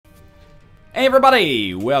Hey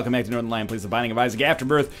everybody! Welcome back to Northernlion Plays the Binding of Isaac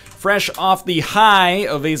Afterbirth, fresh off the high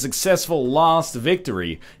of a successful lost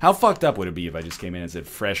victory. How fucked up would it be if I just came in and said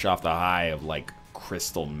fresh off the high of, like,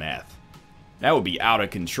 crystal meth? That would be out of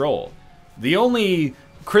control. The only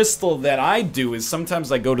crystal that I do is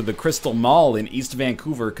sometimes I go to the Crystal Mall in East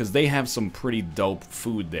Vancouver because they have some pretty dope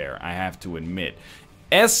food there, I have to admit.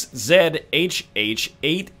 SZHH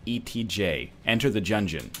 8ETJ. Enter the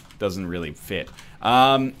Jungeon. Doesn't really fit.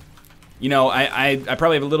 You know, I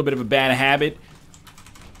probably have a little bit of a bad habit,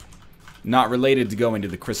 not related to going to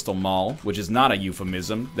the Crystal Mall, which is not a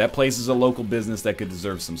euphemism. That place is a local business that could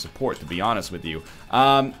deserve some support, to be honest with you.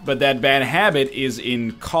 But that bad habit is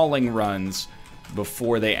in calling runs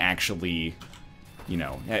before they actually, you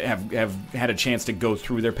know, have had a chance to go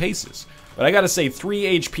through their paces. But I gotta say,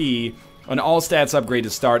 3 HP, an all-stats upgrade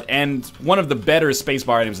to start, and one of the better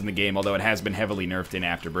spacebar items in the game, although it has been heavily nerfed in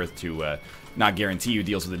Afterbirth to not guarantee you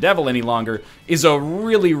deals with the devil any longer, is a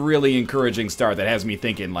really, really encouraging start that has me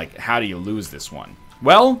thinking, like, how do you lose this one?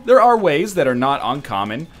 Well, there are ways that are not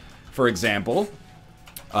uncommon. For example,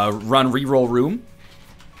 run reroll room,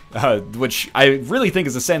 which I really think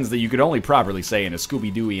is a sentence that you could only properly say in a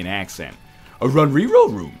Scooby-Dooian accent. A run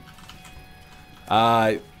reroll room.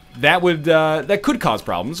 That could cause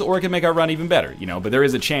problems, or it can make our run even better, you know, but there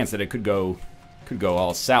is a chance that it could go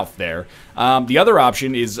all south there. The other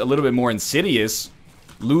option is a little bit more insidious.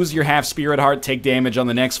 Lose your half spirit heart, take damage on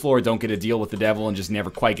the next floor, don't get a deal with the devil, and just never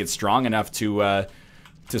quite get strong enough to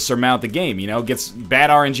surmount the game, you know? Gets bad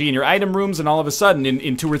RNG in your item rooms, and all of a sudden,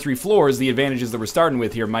 in 2 or 3 floors, the advantages that we're starting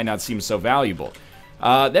with here might not seem so valuable.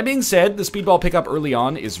 That being said, the speedball pickup early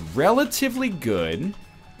on is relatively good.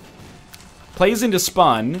 Plays into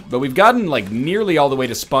Spun, but we've gotten like nearly all the way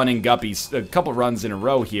to Spun and Guppies a couple runs in a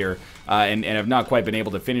row here, and have not quite been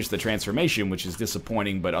able to finish the transformation, which is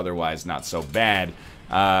disappointing, but otherwise not so bad,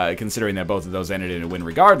 considering that both of those ended in a win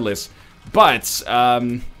regardless. But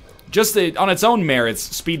just on its own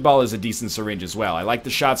merits, Speedball is a decent syringe as well. I like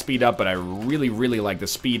the shot speed up, but I really, really like the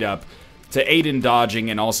speed up to aid in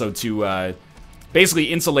dodging and also to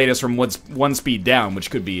basically insulate us from one speed down,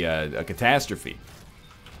 which could be a catastrophe.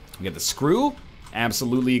 We get the screw,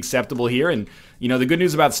 absolutely acceptable here, and you know the good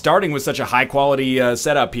news about starting with such a high quality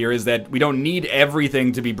setup here is that we don't need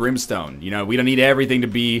everything to be Brimstone. You know, we don't need everything to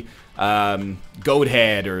be Goat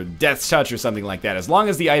Head or Death's Touch or something like that. As long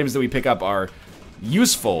as the items that we pick up are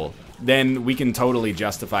useful, then we can totally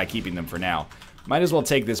justify keeping them for now. Might as well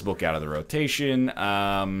take this book out of the rotation.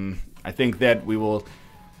 I think that we will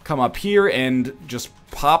come up here and just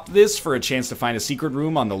pop this for a chance to find a secret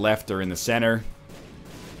room on the left or in the center.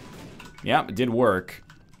 Yeah, it did work.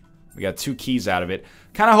 We got 2 keys out of it.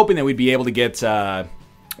 Kind of hoping that we'd be able to get, well,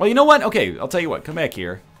 you know what? Okay, I'll tell you what. Come back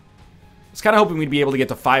here. I was kind of hoping we'd be able to get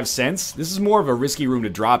to 5 cents. This is more of a risky room to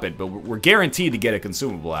drop it, but we're guaranteed to get a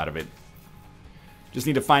consumable out of it. Just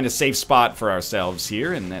need to find a safe spot for ourselves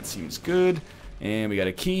here, and that seems good. And we got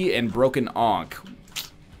a key and Broken Ankh.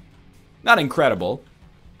 Not incredible.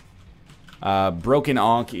 Broken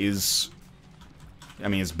Ankh is... I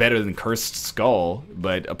mean, it's better than Cursed Skull,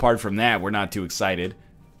 but apart from that, we're not too excited.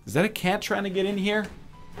 Is that a cat trying to get in here?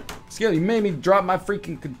 Skill, you made me drop my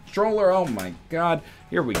freaking controller. Oh my god.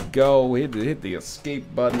 Here we go. Hit the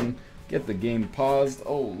escape button. Get the game paused.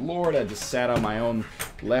 Oh lord, I just sat on my own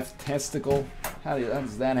left testicle. How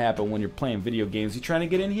does that happen when you're playing video games? You trying to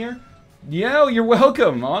get in here? Yeah, you're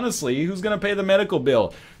welcome. Honestly, who's gonna pay the medical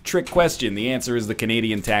bill? Trick question. The answer is the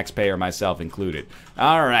Canadian taxpayer, myself included.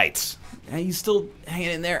 All right. Are you still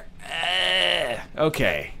hanging in there?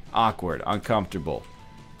 Okay. Awkward. Uncomfortable.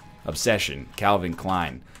 Obsession. Calvin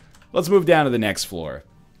Klein. Let's move down to the next floor.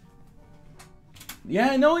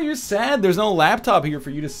 Yeah, I know you're sad. There's no laptop here for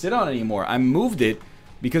you to sit on anymore. I moved it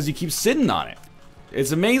because you keep sitting on it.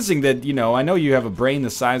 It's amazing that, you know, I know you have a brain the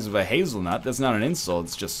size of a hazelnut. That's not an insult.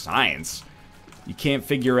 It's just science. You can't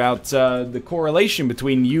figure out the correlation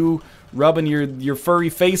between you rubbing your furry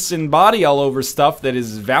face and body all over stuff that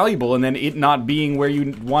is valuable and then it not being where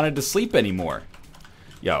you wanted to sleep anymore.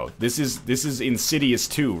 Yo, this is Insidious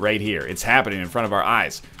 2 right here. It's happening in front of our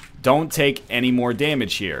eyes. Don't take any more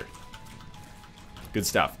damage here. Good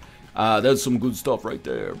stuff. That's some good stuff right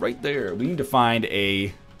there. Right there. We need to find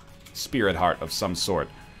a spirit heart of some sort.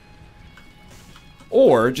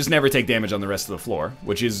 Or just never take damage on the rest of the floor,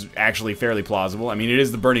 which is actually fairly plausible. I mean, it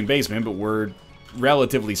is the burning basement, but we're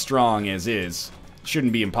relatively strong as is.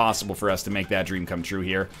 Shouldn't be impossible for us to make that dream come true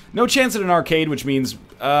here. No chance at an arcade, which means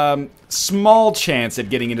small chance at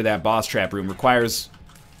getting into that boss trap room. Requires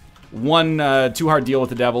 1 2-heart deal with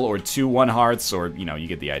the devil, or 2 1-hearts, or, you know, you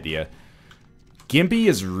get the idea. Gimpy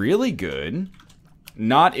is really good.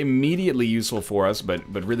 Not immediately useful for us, but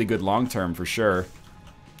really good long-term for sure.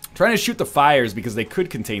 Trying to shoot the fires because they could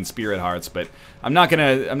contain spirit hearts, but I'm not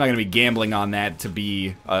gonna be gambling on that to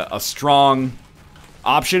be a strong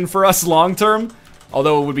option for us long-term.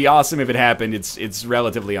 Although it would be awesome if it happened, it's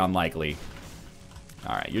relatively unlikely.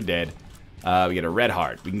 Alright, you're dead. We get a red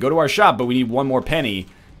heart. We can go to our shop, but we need one more penny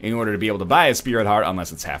in order to be able to buy a spirit heart,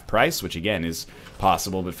 unless it's half price, which again is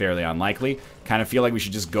possible but fairly unlikely. Kind of feel like we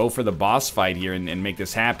should just go for the boss fight here and make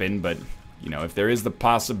this happen, but, you know, if there is the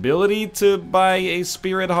possibility to buy a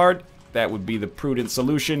spirit heart, that would be the prudent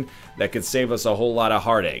solution. That could save us a whole lot of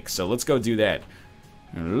heartache, so let's go do that.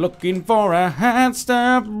 Looking for a hot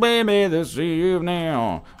stuff, baby, this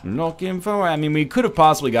evening. Looking for... I mean, we could have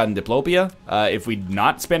possibly gotten Diplopia if we'd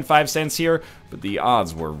not spent 5 cents here, but the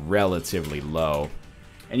odds were relatively low.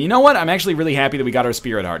 And you know what? I'm actually really happy that we got our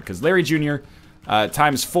Spirit Heart, because Larry Jr.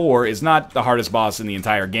 Times 4 is not the hardest boss in the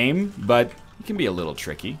entire game, but he can be a little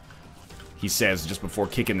tricky. He says just before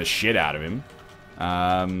kicking the shit out of him.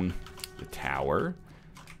 The tower.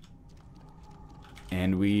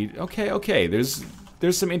 And we... Okay, there's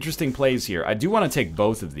some interesting plays here. I do want to take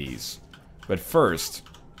both of these. But first,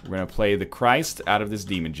 we're going to play the Christ out of this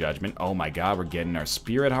Demon Judgment. Oh my god, we're getting our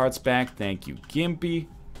Spirit Hearts back. Thank you, Gimpy.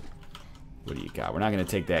 What do you got? We're not going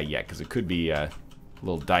to take that yet, because it could be a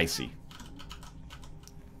little dicey.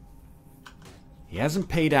 He hasn't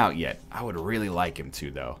paid out yet. I would really like him to,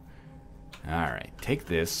 though. Alright, take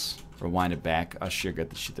this. Rewind it back. I sure got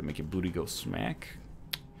the shit that make your booty go smack.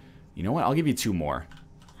 You know what? I'll give you 2 more.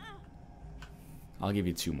 I'll give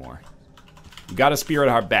you 2 more. You got a Spirit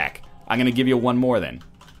Heart back. I'm going to give you 1 more then.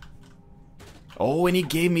 Oh, and he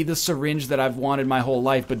gave me the syringe that I've wanted my whole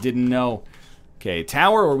life but didn't know. Okay,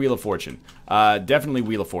 Tower or Wheel of Fortune? Definitely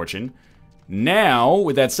Wheel of Fortune. Now,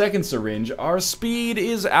 with that second syringe, our speed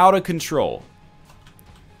is out of control.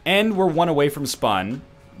 And we're 1 away from Spun.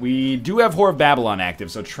 We do have Whore of Babylon active,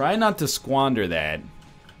 so try not to squander that.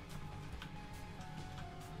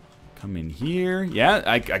 Come in here. Yeah,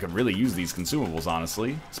 I could really use these consumables,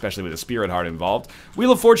 honestly. Especially with a Spirit Heart involved.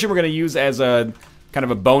 Wheel of Fortune we're going to use as a kind of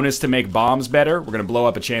a bonus to make bombs better. We're going to blow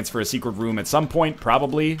up a chance for a secret room at some point,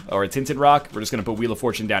 probably. Or a Tinted Rock. We're just going to put Wheel of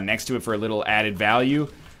Fortune down next to it for a little added value.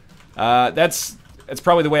 That's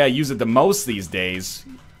probably the way I use it the most these days.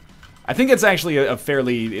 I think it's actually a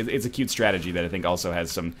fairly... It's a cute strategy that I think also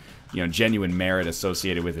has some, you know, genuine merit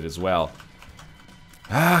associated with it as well.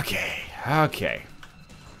 Okay.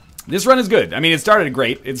 This run is good. I mean, it started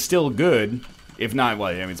great. It's still good. If not, well,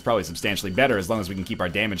 I mean, it's probably substantially better as long as we can keep our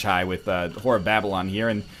damage high with Whore of Babylon here.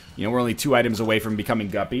 And, you know, we're only 2 items away from becoming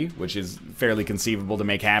Guppy, which is fairly conceivable to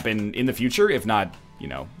make happen in the future, if not, you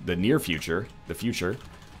know, the near future, the future.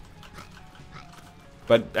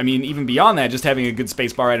 But, I mean, even beyond that, just having a good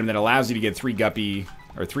spacebar item that allows you to get 3 Guppy,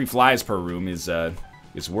 or 3 flies per room is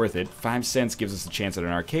worth it. 5 cents gives us a chance at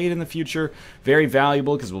an arcade in the future. Very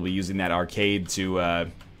valuable, because we'll be using that arcade to...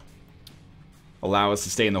 allow us to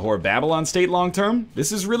stay in the Whore of Babylon state long term.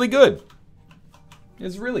 This is really good.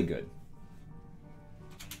 It's really good.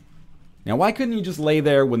 Now, why couldn't you just lay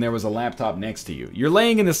there when there was a laptop next to you? You're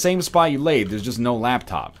laying in the same spot you laid. There's just no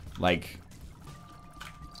laptop. Like,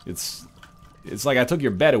 it's like I took your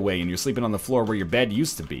bed away and you're sleeping on the floor where your bed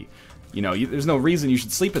used to be. You know, there's no reason you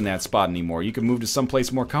should sleep in that spot anymore. You can move to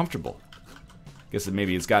someplace more comfortable. Guess that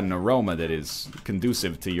maybe it's got an aroma that is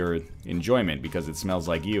conducive to your enjoyment because it smells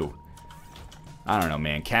like you. I don't know,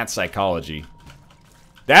 man. Cat psychology.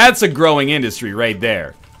 That's a growing industry right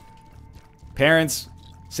there. Parents,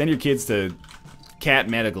 send your kids to cat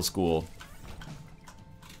medical school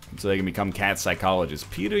so they can become cat psychologists.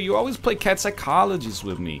 Peter, you always play cat psychologists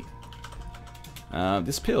with me.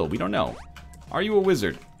 This pill, we don't know. Are you a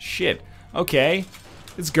wizard? Shit. Okay.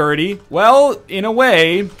 It's Gertie. Well, in a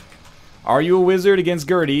way, are you a wizard against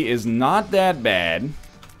Gertie is not that bad.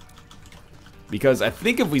 Because I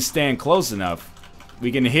think if we stand close enough,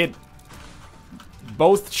 we can hit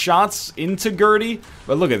both shots into Gertie.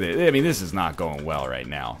 But look at this. I mean, this is not going well right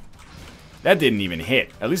now. That didn't even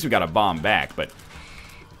hit. At least we got a bomb back, but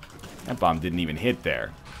that bomb didn't even hit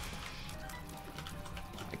there.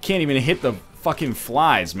 I can't even hit the fucking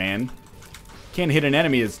flies, man. Can't hit an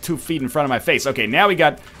enemy that's 2 feet in front of my face. Okay, now we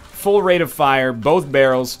got full rate of fire. Both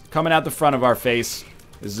barrels coming out the front of our face.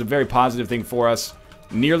 This is a very positive thing for us.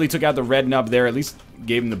 Nearly took out the red nub there. At least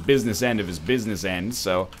gave him the business end of his business end.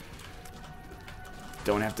 So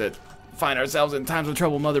don't have to find ourselves in times of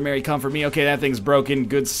trouble. Mother Mary, come for me. Okay, that thing's broken.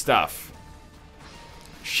 Good stuff.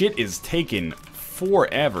 Shit is taking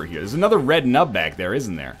forever here. There's another red nub back there,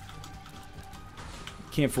 isn't there?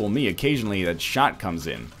 Can't fool me. Occasionally that shot comes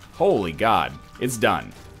in. Holy God. It's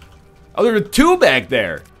done. Oh, there are 2 back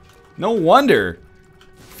there. No wonder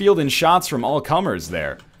fielding shots from all comers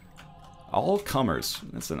there. All comers.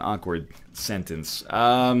 That's an awkward sentence.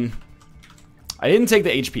 I didn't take the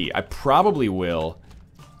HP. I probably will,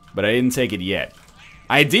 but I didn't take it yet.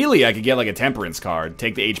 Ideally, I could get like a Temperance card,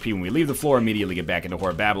 take the HP when we leave the floor, immediately get back into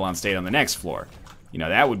Horror Babylon state on the next floor. You know,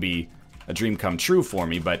 that would be a dream come true for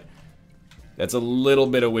me, but that's a little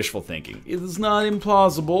bit of wishful thinking. It's not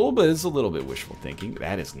implausible, but it's a little bit wishful thinking.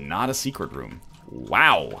 That is not a secret room.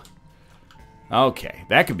 Wow. Okay,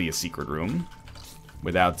 that could be a secret room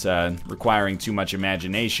without requiring too much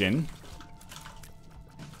imagination.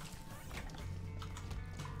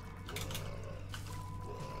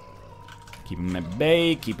 Keep him at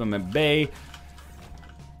bay, keep him at bay.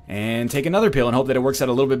 And take another pill and hope that it works out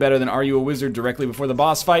a little bit better than Are You a Wizard directly before the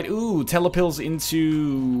boss fight. Ooh, telepills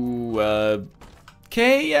into...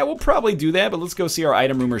 okay, yeah, we'll probably do that, but let's go see our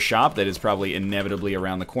item room or shop that is probably inevitably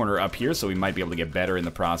around the corner up here, so we might be able to get better in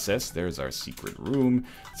the process. There's our secret room.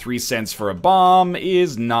 3 cents for a bomb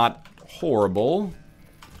is not horrible.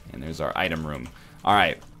 And there's our item room.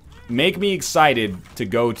 Alright, make me excited to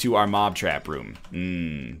go to our mob trap room.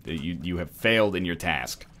 You have failed in your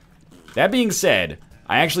task. That being said,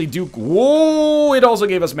 I actually do... Whoa! It also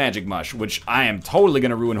gave us Magic Mush, which I am totally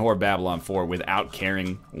going to ruin Horror Babylon for without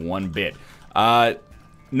caring one bit.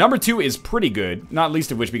 Number 2 is pretty good, not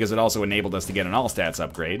least of which because it also enabled us to get an all stats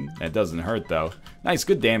upgrade. That doesn't hurt though. Nice,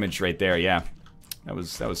 good damage right there, yeah. That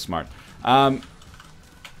was smart.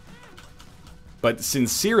 But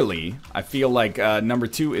sincerely, I feel like number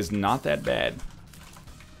 2 is not that bad.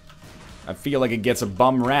 I feel like it gets a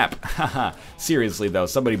bum rap. Haha. Seriously though,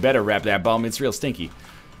 somebody better rap that bum, it's real stinky.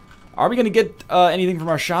 Are we gonna get anything from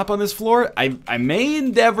our shop on this floor? I may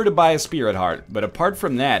endeavor to buy a Spirit Heart, but apart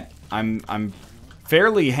from that, I'm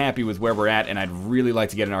fairly happy with where we're at, and I'd really like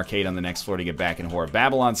to get an arcade on the next floor to get back in Horror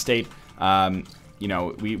Babylon state. You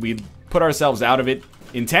know, we put ourselves out of it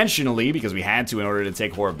intentionally because we had to in order to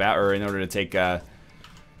take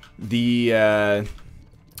the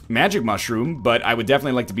Magic Mushroom, but I would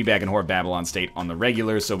definitely like to be back in Horror Babylon state on the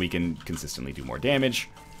regular so we can consistently do more damage.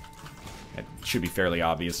 That should be fairly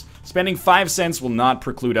obvious. Spending 5 cents will not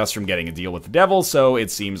preclude us from getting a deal with the devil, so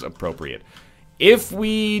it seems appropriate. If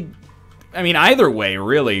we... I mean, either way,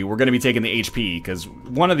 really, we're going to be taking the HP, because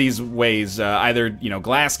one of these ways, either, you know,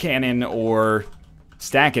 Glass Cannon or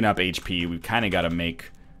stacking up HP, we've kind of got to make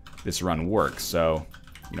this run work, so,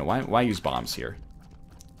 you know, why use bombs here?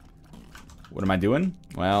 What am I doing?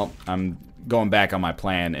 Well, I'm going back on my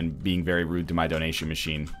plan and being very rude to my donation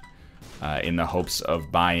machine in the hopes of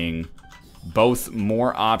buying both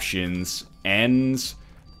more options and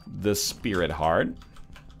the Spirit Heart.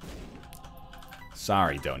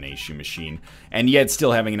 Sorry, donation machine. And yet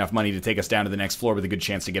still having enough money to take us down to the next floor with a good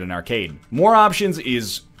chance to get an arcade. More options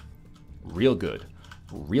is real good.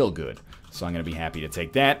 Real good. So I'm going to be happy to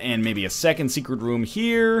take that. And maybe a second secret room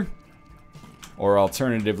here. Or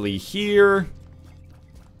alternatively here.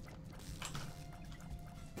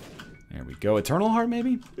 There we go. Eternal Heart,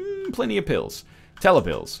 maybe? Plenty of pills.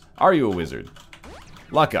 Telepills. Are You a Wizard?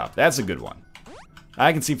 Luck Up. That's a good one.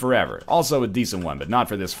 I Can See Forever. Also a decent one, but not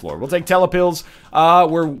for this floor. We'll take Telepills.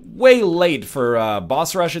 We're way late for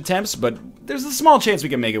boss rush attempts, but there's a small chance we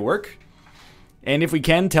can make it work. And if we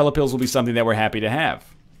can, Telepills will be something that we're happy to have.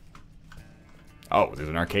 Oh, there's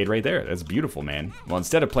an arcade right there. That's beautiful, man. Well,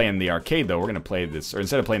 instead of playing the arcade, though, we're going to play this... Or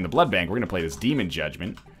instead of playing the Blood Bank, we're going to play this Demon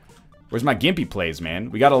Judgment. Where's my Gimpy plays,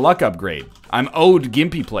 man? We got a luck upgrade. I'm owed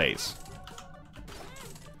Gimpy plays.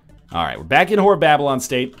 Alright, we're back in Horror Babylon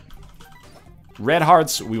state. Red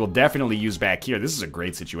Hearts, we will definitely use back here. This is a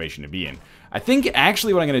great situation to be in. I think,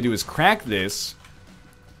 actually, what I'm going to do is crack this.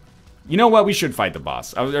 You know what? We should fight the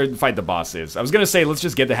boss. Or fight the bosses. I was going to say, let's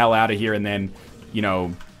just get the hell out of here and then, you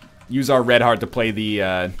know... use our Red Heart to play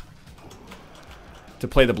the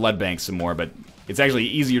Blood Bank some more, but it's actually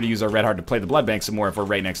easier to use our Red Heart to play the Blood Bank some more if we're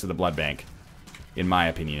right next to the Blood Bank. In my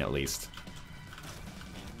opinion, at least.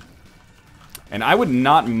 And I would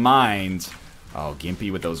not mind... Oh,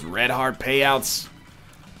 Gimpy with those Red Heart payouts.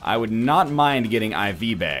 I would not mind getting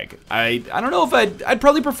IV Bag. I don't know if I'd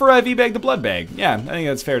probably prefer IV Bag to Blood Bag. Yeah, I think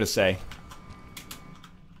that's fair to say.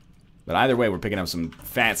 But either way, we're picking up some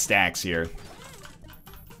fat stacks here.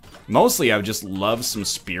 Mostly, I would just love some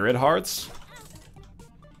Spirit Hearts.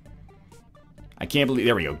 I can't believe...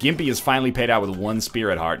 There we go. Gimpy is finally paid out with 1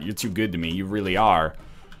 Spirit Heart. You're too good to me. You really are.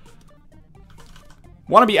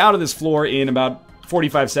 Want to be out of this floor in about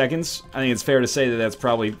 45 seconds. I think it's fair to say that that's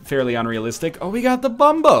probably fairly unrealistic. Oh, we got the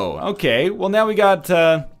Bumbo. Okay. Well, now we got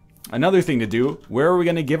another thing to do. Where are we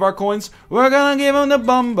going to give our coins? We're going to give them the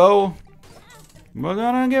Bumbo. We're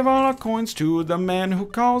going to give all our coins to the man who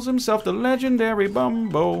calls himself the legendary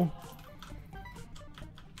Bumbo.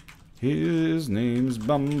 His name's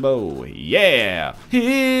Bumbo. Yeah!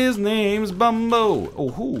 His name's Bumbo. Oh,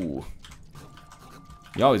 hoo.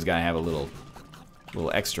 You always gotta have a little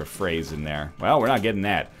extra phrase in there. Well, we're not getting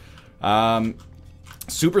that.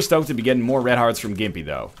 Super stoked to be getting more red hearts from Gimpy,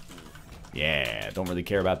 though. Yeah, don't really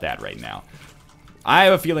care about that right now. I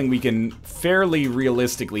have a feeling we can fairly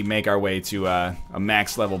realistically make our way to a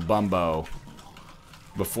max level Bumbo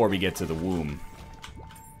before we get to the womb.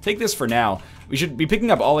 Take this for now. We should be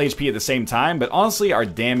picking up all HP at the same time, but honestly, our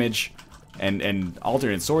damage and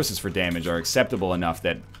alternate sources for damage are acceptable enough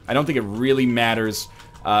that I don't think it really matters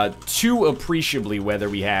too appreciably whether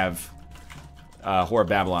we have Whore of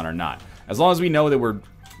Babylon or not. As long as we know that we're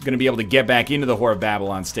going to be able to get back into the Whore of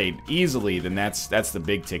Babylon state easily, then that's the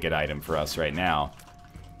big ticket item for us right now.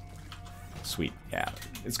 Sweet, yeah.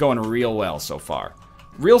 It's going real well so far.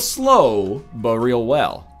 Real slow, but real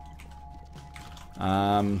well.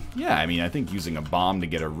 Yeah, I mean, I think using a bomb to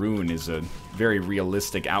get a rune is a very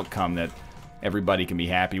realistic outcome that everybody can be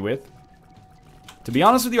happy with. To be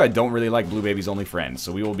honest with you, I don't really like Blue Baby's only friend,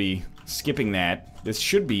 so we will be skipping that. This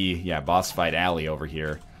should be, yeah, boss fight alley over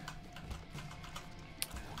here.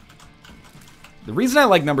 The reason I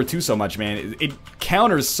like number 2 so much, man, is it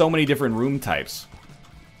counters so many different room types.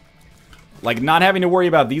 Like, not having to worry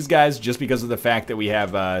about these guys just because of the fact that we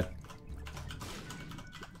have,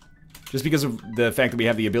 just because of the fact that we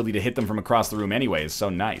have the ability to hit them from across the room anyway is so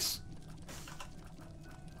nice.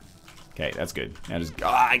 Okay, that's good.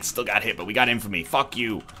 I still got hit, but we got infamy. Fuck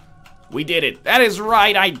you. We did it. That is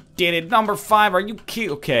right, I did it. Number 5, are you kidding?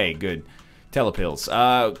 Okay, good. Telepills.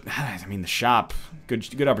 I mean, the shop.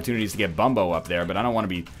 Good opportunities to get Bumbo up there, but I don't want to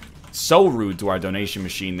be so rude to our donation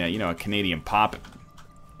machine that, you know, a Canadian pop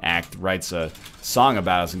act writes a song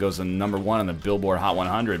about us and goes to number 1 on the Billboard Hot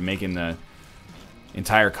 100, making the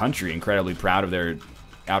entire country incredibly proud of their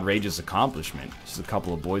outrageous accomplishment. Just a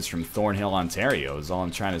couple of boys from Thornhill, Ontario is all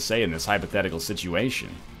I'm trying to say in this hypothetical situation.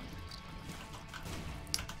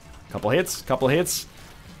 Couple hits.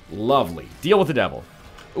 Lovely. Deal with the devil.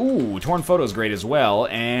 Ooh, torn photo's great as well,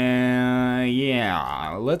 and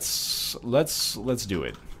yeah, let's do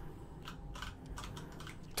it.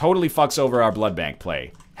 Totally fucks over our blood bank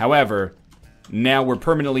play. However, now we're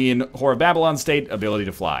permanently in Whore of Babylon state, ability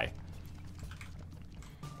to fly.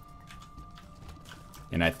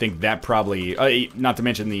 And I think that probably, not to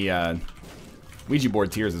mention the Ouija board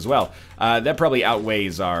tiers as well, that probably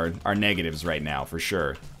outweighs our negatives right now, for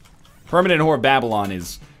sure. Permanent Whore of Babylon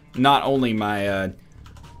is not only my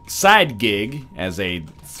side gig as a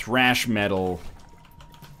thrash metal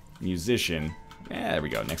musician. Yeah, there we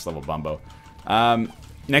go, next level Bumbo.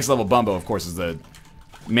 Next level Bumbo, of course, is the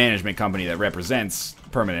management company that represents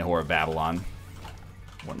Permanent Whore of Babylon.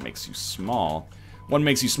 What Makes You Small? What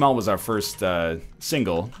Makes You Small was our first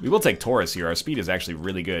single. We will take Taurus here. Our speed is actually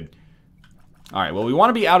really good. Alright, well, we want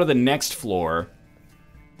to be out of the next floor.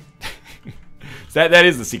 That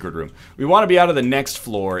is the secret room. We want to be out of the next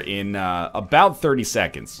floor in about 30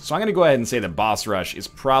 seconds. So I'm going to go ahead and say that boss rush is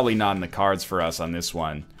probably not in the cards for us on this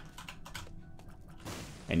one.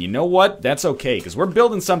 And you know what? That's okay, because we're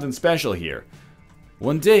building something special here.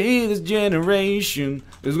 One day this generation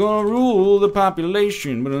is going to rule the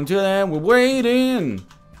population, but until then we're waiting.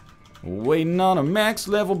 We're waiting on a max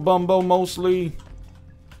level Bumbo mostly.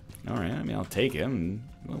 Alright, I mean, I'll take him.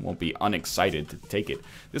 I won't be unexcited to take it.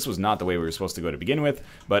 This was not the way we were supposed to go to begin with,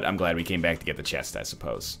 but I'm glad we came back to get the chest, I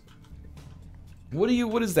suppose. What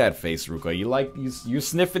is that face, Ruka? You're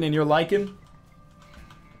sniffing and you're liking?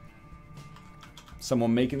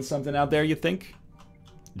 Someone making something out there, you think?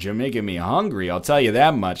 You're making me hungry, I'll tell you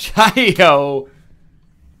that much. Hi-yo!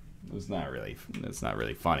 It's not really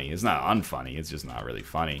funny. It's not unfunny, it's just not really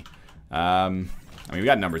funny. I mean, we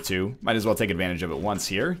got number 2. Might as well take advantage of it once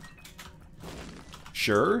here.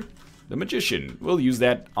 Sure. The Magician. We'll use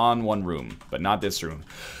that on one room, but not this room.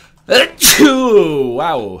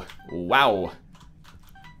 Wow. Wow.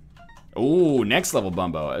 Ooh, next level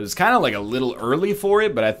Bumbo. It was kind of like a little early for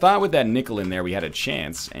it, but I thought with that nickel in there we had a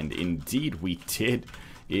chance, and indeed we did.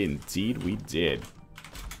 Indeed we did.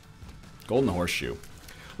 Golden Horseshoe.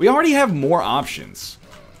 We already have more options.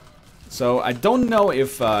 So I don't know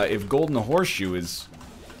if Golden Horseshoe is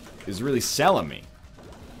really selling me.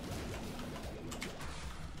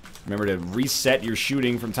 Remember to reset your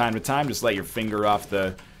shooting from time to time. Just let your finger off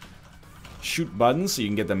the shoot button so you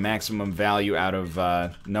can get the maximum value out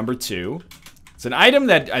of number 2. It's an item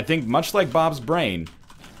that I think, much like Bob's brain,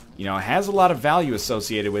 you know, has a lot of value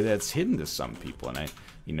associated with it. It's hidden to some people, and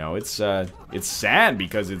you know, it's sad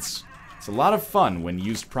because it's a lot of fun when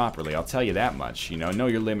used properly. I'll tell you that much. You know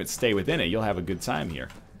your limits, stay within it. You'll have a good time here.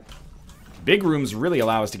 Big rooms really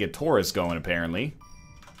allow us to get Taurus going, apparently.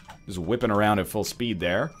 Just whipping around at full speed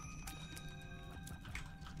there.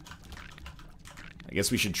 I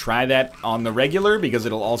guess we should try that on the regular, because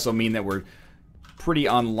it'll also mean that we're pretty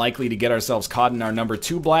unlikely to get ourselves caught in our number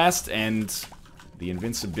 2 blast, and the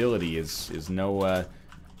invincibility is no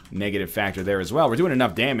negative factor there as well. We're doing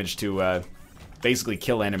enough damage to basically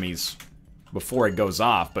kill enemies before it goes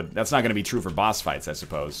off, but that's not going to be true for boss fights, I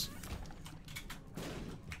suppose.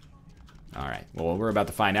 Alright, well, we're about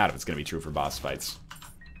to find out if it's going to be true for boss fights.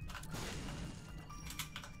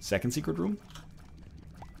 Second secret room?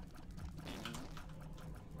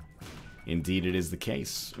 Indeed it is the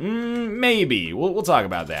case. Maybe. We'll talk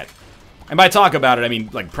about that. And by talk about it, I mean,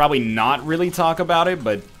 like, probably not really talk about it,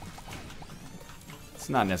 but it's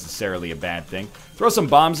not necessarily a bad thing. Throw some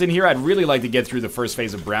bombs in here. I'd really like to get through the first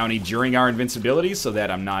phase of Brownie during our invincibility so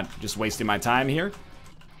that I'm not just wasting my time here.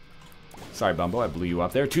 Sorry, Bumbo, I blew you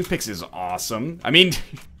up there. Toothpicks is awesome. I mean,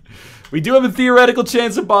 we do have a theoretical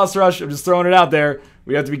chance of boss rush. I'm just throwing it out there.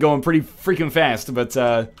 We have to be going pretty freaking fast, but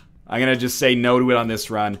I'm gonna just say no to it on this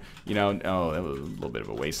run. You know, oh, that was a little bit of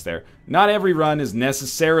a waste there. Not every run is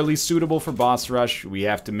necessarily suitable for boss rush. We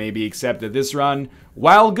have to maybe accept that this run,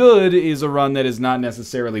 while good, is a run that is not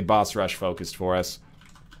necessarily boss rush focused for us.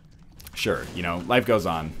 Sure, you know, life goes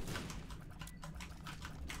on.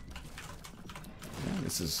 Yeah,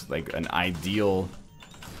 this is like an ideal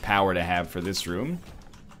power to have for this room.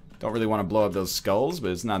 Don't really want to blow up those skulls,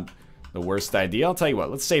 but it's not the worst idea. I'll tell you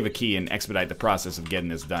what, let's save a key and expedite the process of getting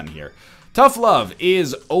this done here. Tough Love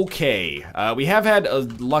is okay. We have had a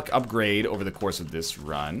luck upgrade over the course of this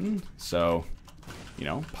run, so, you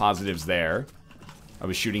know, positives there. I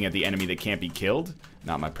was shooting at the enemy that can't be killed.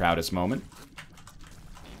 Not my proudest moment.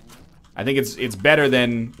 I think it's better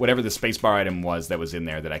than whatever the spacebar item was that was in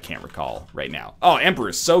there that I can't recall right now. Oh, Emperor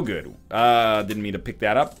is so good. Didn't mean to pick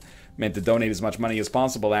that up. Meant to donate as much money as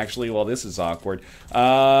possible, actually. Well, this is awkward.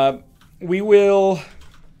 We will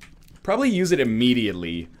probably use it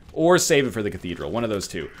immediately or save it for the Cathedral. One of those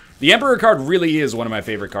two. The Emperor card really is one of my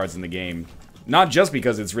favorite cards in the game. Not just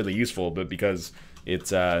because it's really useful, but because it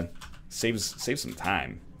saves some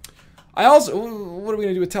time. I also... What are we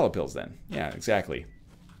going to do with telepills then? Yeah, exactly.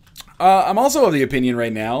 I'm also of the opinion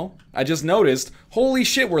right now, I just noticed, holy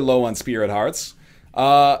shit, we're low on Spirit Hearts.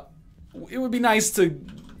 It would be nice to,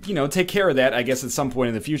 you know, take care of that, I guess, at some point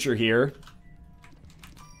in the future here.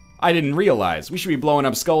 I didn't realize. We should be blowing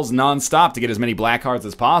up skulls non-stop to get as many black hearts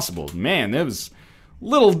as possible. Man, it was a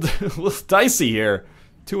little dicey here.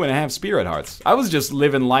 2.5 Spirit Hearts. I was just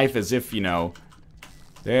living life as if, you know,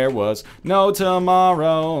 there was no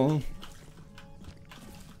tomorrow.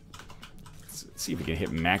 Let's see if we can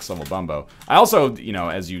hit max level Bumbo. I also, you know,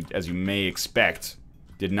 as you may expect,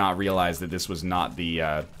 did not realize that this was not the,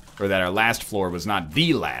 or that our last floor was not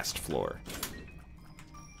the last floor.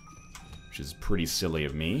 Which is pretty silly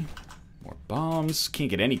of me. More bombs. Can't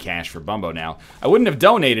get any cash for Bumbo now. I wouldn't have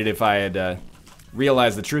donated if I had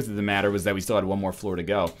realized the truth of the matter was that we still had one more floor to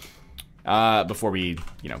go. Before we,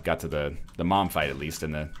 you know, got to the mom fight at least,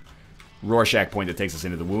 and the Rorschach point that takes us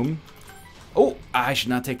into the womb. Oh, I should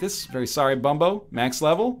not take this. Very sorry, Bumbo. Max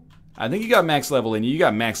level? I think you got max level in you. You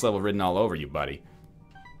got max level written all over you, buddy.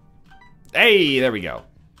 Hey, there we go.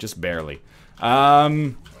 Just barely.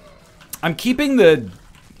 I'm keeping the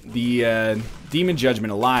Demon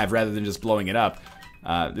Judgment alive rather than just blowing it up.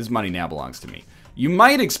 This money now belongs to me. You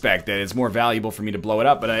might expect that it's more valuable for me to blow it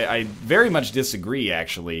up, but I very much disagree,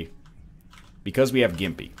 actually. Because we have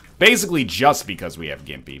Gimpy. Basically just because we have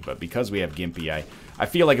Gimpy, but because we have Gimpy, I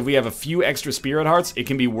feel like if we have a few extra Spirit Hearts, it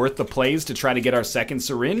can be worth the plays to try to get our second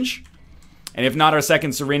syringe. And if not our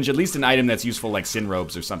second syringe, at least an item that's useful like Sin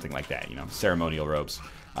Robes or something like that, you know, ceremonial robes.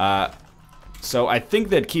 So I think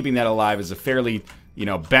that keeping that alive is a fairly, you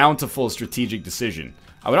know, bountiful strategic decision.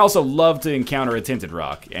 I would also love to encounter a Tinted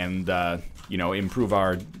Rock and, you know, improve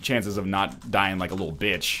our chances of not dying like a little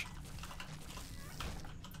bitch.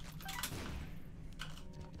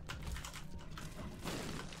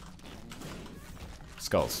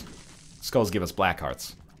 Skulls. Skulls give us black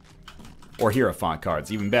hearts. Or Hierophant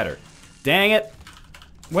cards, even better. Dang it!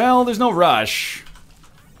 Well, there's no rush.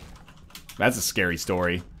 That's a scary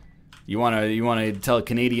story. You wanna tell a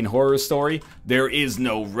Canadian horror story? There is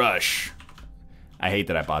no rush. I hate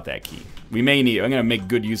that I bought that key. We may need... I'm gonna make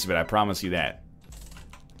good use of it, I promise you that.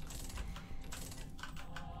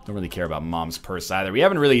 Don't really care about Mom's purse either. We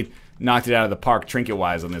haven't really knocked it out of the park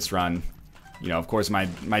trinket-wise on this run. You know, of course, my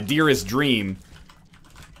dearest dream,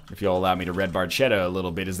 if you'll allow me to Red Barchetta a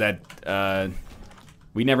little bit, is that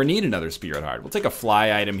we never need another Spirit Heart. We'll take a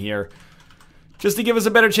fly item here. just to give us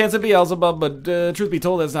a better chance at Beelzebub, but truth be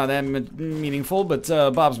told, that's not that meaningful. But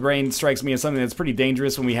Bob's brain strikes me as something that's pretty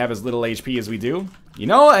dangerous when we have as little HP as we do. You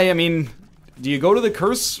know, I mean, do you go to the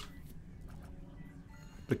cursed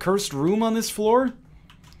room on this floor?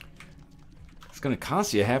 It's gonna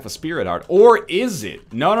cost you half a spirit heart. Or is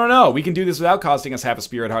it? No, no, no. We can do this without costing us half a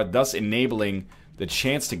spirit heart, thus enabling the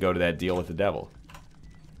chance to go to that deal with the devil.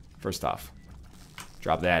 First off,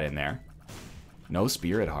 drop that in there. No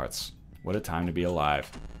spirit hearts. What a time to be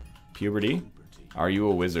alive. Puberty? Are you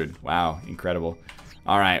a wizard? Wow, incredible.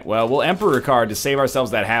 Alright, well, we'll Emperor card to save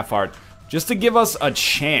ourselves that half heart, just to give us a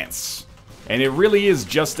chance. And it really is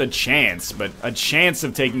just a chance, but a chance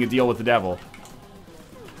of taking a deal with the devil.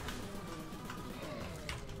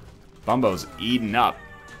 Bumbo's eaten up.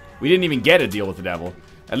 We didn't even get a deal with the devil.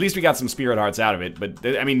 At least we got some spirit hearts out of it, but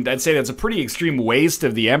I mean, I'd say that's a pretty extreme waste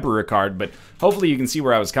of the Emperor card, but hopefully you can see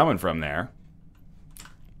where I was coming from there.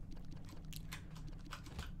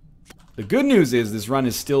 The good news is this run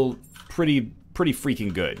is still pretty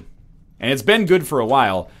freaking good. And it's been good for a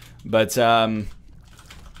while, but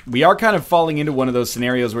we are kind of falling into one of those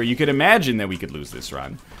scenarios where you could imagine that we could lose this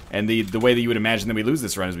run. And the way that you would imagine that we lose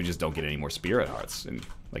this run is we just don't get any more spirit hearts. And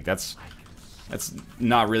like that's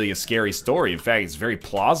not really a scary story. In fact, it's very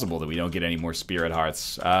plausible that we don't get any more spirit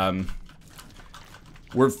hearts.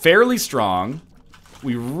 We're fairly strong.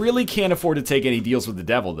 We really can't afford to take any deals with the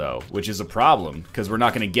devil, though, which is a problem, because we're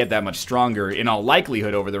not going to get that much stronger, in all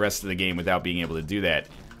likelihood, over the rest of the game without being able to do that.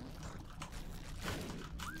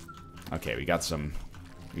 Okay, we got some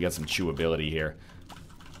chewability here.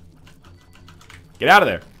 Get out of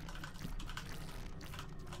there.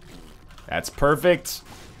 That's perfect.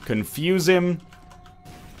 Confuse him.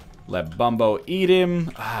 Let Bumbo eat him.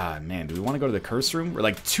 Ah, man, do we want to go to the curse room? We're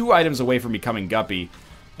like 2 items away from becoming Guppy.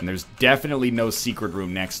 And there's definitely no secret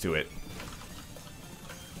room next to it.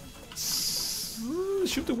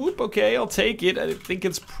 Shoot the whoop, okay, I'll take it. I think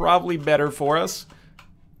it's probably better for us.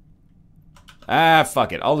 Ah,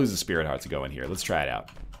 fuck it. I'll lose a spirit heart to go in here. Let's try it out.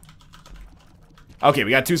 Okay, we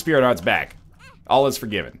got 2 spirit hearts back. All is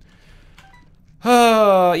forgiven.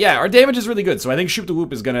 Yeah, our damage is really good, so I think Shoot the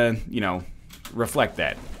Whoop is gonna, you know, reflect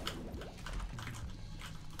that.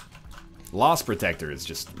 Lost Protector is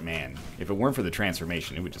just, man, if it weren't for the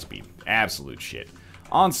transformation, it would just be absolute shit.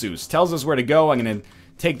 Onsus tells us where to go. I'm going to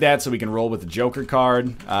take that so we can roll with the Joker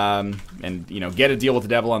card. And, you know, get a deal with the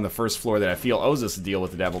devil on the first floor that I feel owes us a deal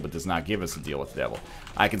with the devil, but does not give us a deal with the devil.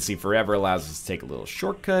 I Can See Forever allows us to take a little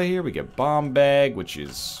shortcut here. We get Bomb Bag, which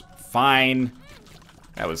is fine.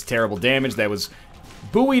 That was terrible damage. That was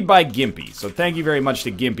buoyed by Gimpy. So thank you very much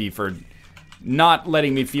to Gimpy for not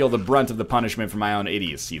letting me feel the brunt of the punishment for my own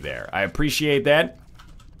idiocy there. I appreciate that.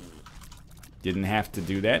 Didn't have to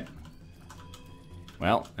do that.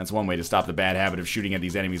 Well, that's one way to stop the bad habit of shooting at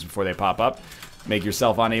these enemies before they pop up. Make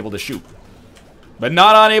yourself unable to shoot. But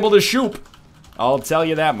not unable to shoot! I'll tell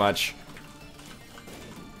you that much.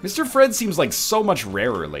 Mr. Fred seems like so much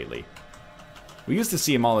rarer lately. We used to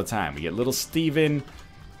see him all the time. We get Little Steven.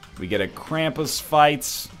 We get a Krampus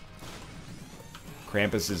fight.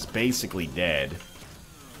 Krampus is basically dead.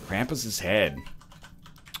 Krampus's head.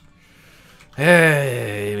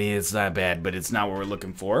 I mean, it's not bad, but it's not what we're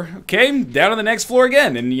looking for. Okay, down to the next floor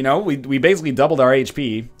again. And, you know, we basically doubled our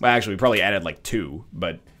HP. Well, actually, we probably added like 2,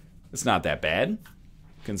 but it's not that bad.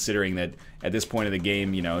 Considering that at this point of the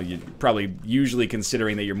game, you know, you're probably usually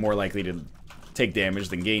considering that you're more likely to take damage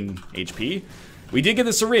than gain HP. We did get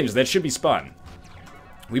the syringe. That should be spun.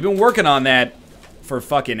 We've been working on that for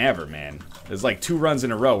fucking ever, man. There's like 2 runs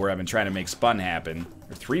in a row where I've been trying to make spun happen.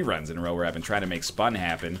 Or 3 runs in a row where I've been trying to make spun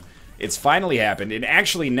happen. It's finally happened. And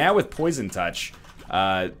actually, now with Poison Touch,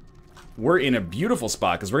 we're in a beautiful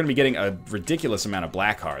spot because we're going to be getting a ridiculous amount of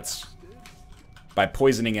black hearts by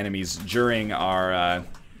poisoning enemies during our...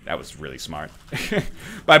 that was really smart.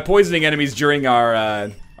 By poisoning enemies during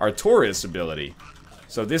our Taurus ability.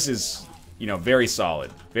 So this is, you know, very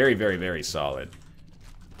solid. Very, very, very solid.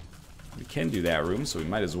 We can do that room, so we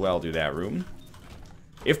might as well do that room.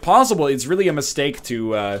 If possible, it's really a mistake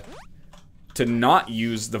to not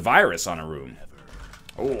use the virus on a room.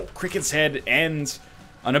 Oh, Cricket's Head and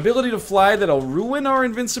an ability to fly that'll ruin our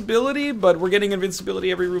invincibility, but we're getting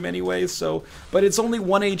invincibility every room anyway, so... But it's only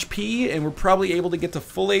 1 HP, and we're probably able to get to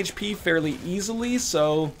full HP fairly easily,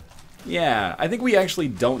 so... Yeah, I think we actually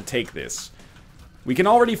don't take this. We can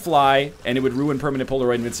already fly, and it would ruin permanent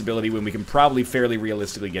Polaroid invincibility when we can probably fairly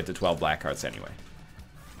realistically get to 12 black hearts anyway.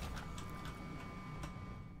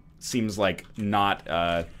 Seems like not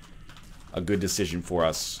a good decision for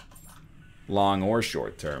us, long or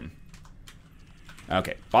short term.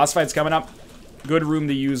 Okay, boss fight's coming up. Good room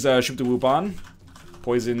to use Shoop the Whoop on.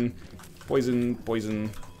 Poison Poison,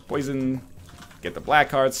 poison, poison. Get the black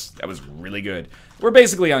hearts. That was really good. We're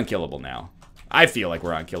basically unkillable now. I feel like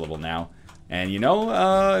we're unkillable now. And you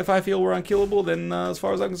know, if I feel we're unkillable, then as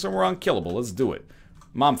far as I'm concerned, we're unkillable. Let's do it.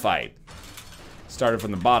 Mom fight. Started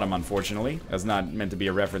from the bottom, unfortunately. That's not meant to be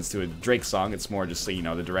a reference to a Drake song. It's more just so you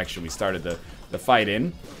know the direction we started the fight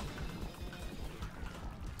in.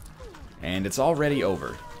 And it's already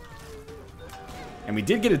over. And we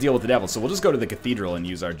did get a deal with the devil, so we'll just go to the cathedral and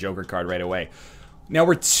use our Joker card right away. Now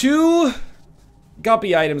we're 2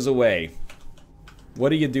 guppy items away. What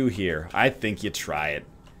do you do here? I think you try it.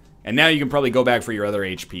 And now you can probably go back for your other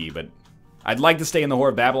HP, but I'd like to stay in the Whore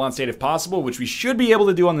of Babylon state if possible, which we should be able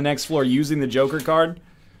to do on the next floor using the Joker card.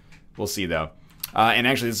 We'll see, though. And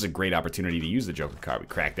actually, this is a great opportunity to use the Joker card. We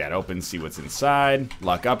crack that open, see what's inside.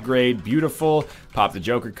 Luck upgrade, beautiful. Pop the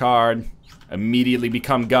Joker card. Immediately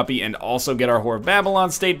become Guppy and also get our Whore of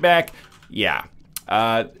Babylon state back. Yeah.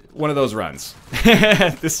 One of those runs.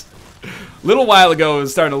 This little while ago it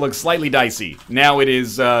was starting to look slightly dicey. Now it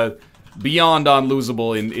is beyond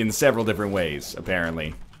unlosable in several different ways,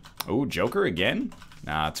 apparently. Oh, Joker again?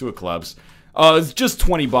 Nah, 2 of clubs. It's just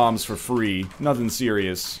 20 bombs for free. Nothing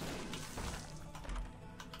serious.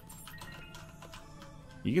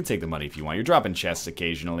 You can take the money if you want. You're dropping chests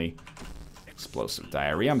occasionally. Explosive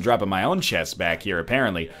diarrhea. I'm dropping my own chest back here,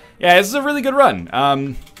 apparently. Yeah, this is a really good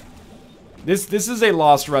run. This is a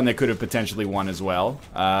lost run that could have potentially won as well.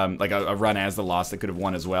 Like a run as the lost that could have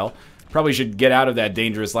won as well. Probably should get out of that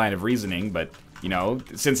dangerous line of reasoning, but, you know,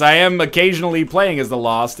 since I am occasionally playing as the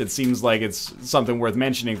lost, it seems like it's something worth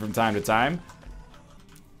mentioning from time to time.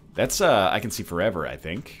 That's, I can see forever, I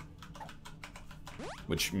think.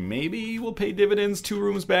 Which maybe will pay dividends 2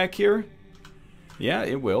 rooms back here. Yeah,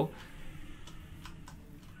 it will.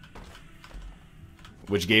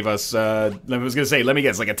 Which gave us, I was gonna say, let me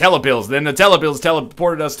guess, like a telepills. Then the telepills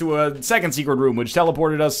teleported us to a second secret room, which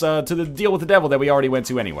teleported us to the deal with the devil that we already went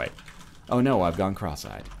to anyway. Oh no, I've gone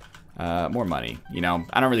cross-eyed. More money. You know,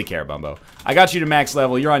 I don't really care, Bumbo. I got you to max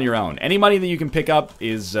level, you're on your own. Any money that you can pick up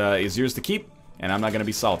is yours to keep, and I'm not gonna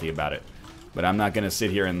be salty about it. But I'm not gonna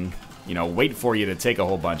sit here and, you know, wait for you to take a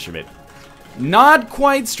whole bunch of it. Not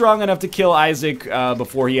quite strong enough to kill Isaac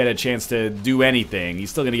before he had a chance to do anything. He's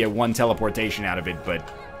still going to get 1 teleportation out of it, but...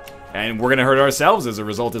 And we're going to hurt ourselves as a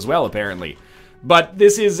result as well, apparently. But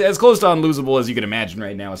this is as close to unlosable as you can imagine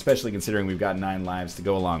right now, especially considering we've got 9 lives to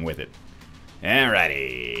go along with it.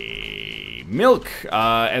 Alrighty. Milk,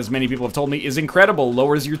 as many people have told me, is incredible.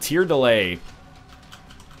 Lowers your tear delay.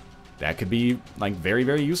 That could be, like, very,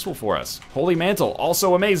 very useful for us. Holy Mantle,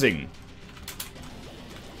 also amazing.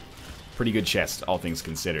 Pretty good chest, all things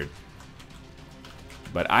considered.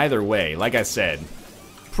 But either way, like I said,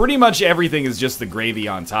 pretty much everything is just the gravy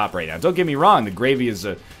on top right now. Don't get me wrong, the gravy is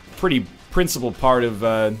a pretty principal part of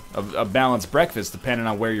a balanced breakfast, depending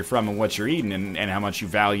on where you're from and what you're eating, and how much you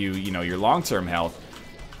value, you know, your long-term health.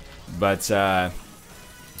 But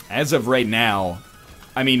as of right now,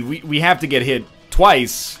 I mean, we have to get hit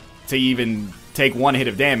twice to even take 1 hit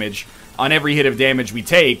of damage. On every hit of damage we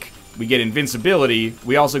take, we get invincibility.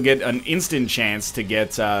 We also get an instant chance to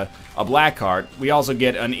get a black heart. We also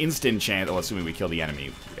get an instant chance, well, assuming we kill the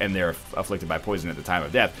enemy and they're afflicted by poison at the time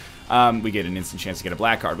of death. We get an instant chance to get a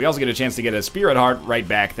black heart. We also get a chance to get a spirit heart right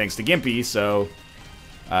back thanks to Gimpy. So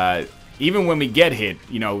even when we get hit,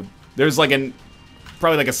 you know, there's like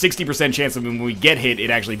probably like a 60% chance that when we get hit, it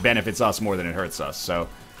actually benefits us more than it hurts us. So,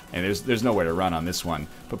 and there's nowhere to run on this one.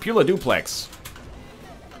 Papula Duplex.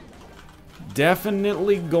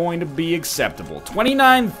 Definitely going to be acceptable.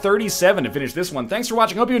 29:37 to finish this one. Thanks for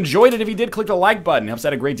watching. Hope you enjoyed it. If you did, click the like button. Helps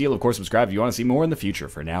out a great deal. Of course, subscribe if you want to see more in the future.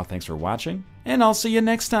 For now, thanks for watching, and I'll see you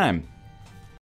next time.